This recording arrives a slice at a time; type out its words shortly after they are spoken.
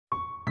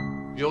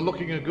You're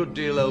looking a good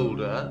deal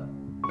older.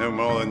 No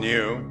more than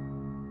you.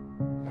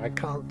 I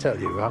can't tell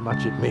you how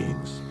much it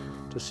means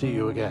to see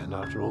you again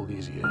after all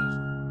these years.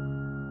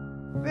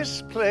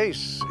 This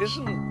place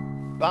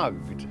isn't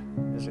bugged,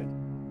 is it?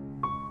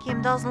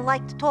 Kim doesn't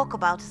like to talk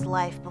about his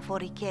life before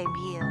he came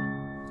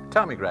here.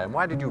 Tell me, Graham,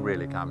 why did you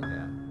really come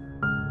here?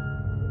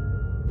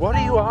 What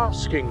are you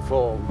asking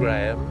for,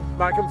 Graham?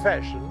 My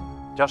confession?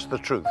 Just the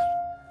truth.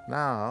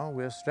 Now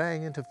we're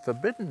straying into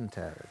forbidden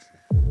territory.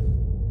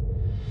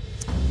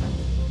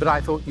 But I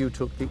thought you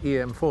took the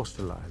E.M.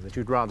 Forster line, that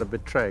you'd rather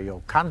betray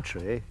your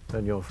country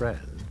than your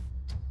friend.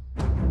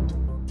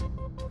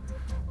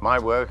 My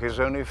work is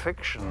only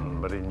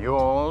fiction, but in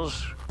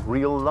yours,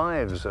 real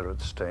lives are at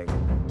stake.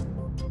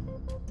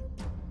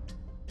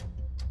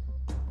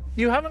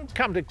 You haven't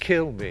come to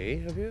kill me,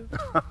 have you?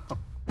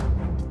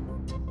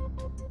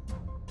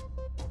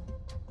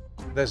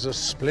 There's a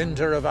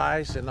splinter of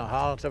ice in the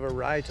heart of a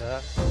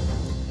writer,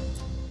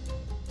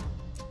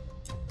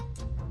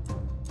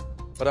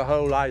 but a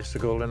whole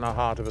icicle in the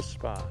heart of a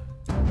spy.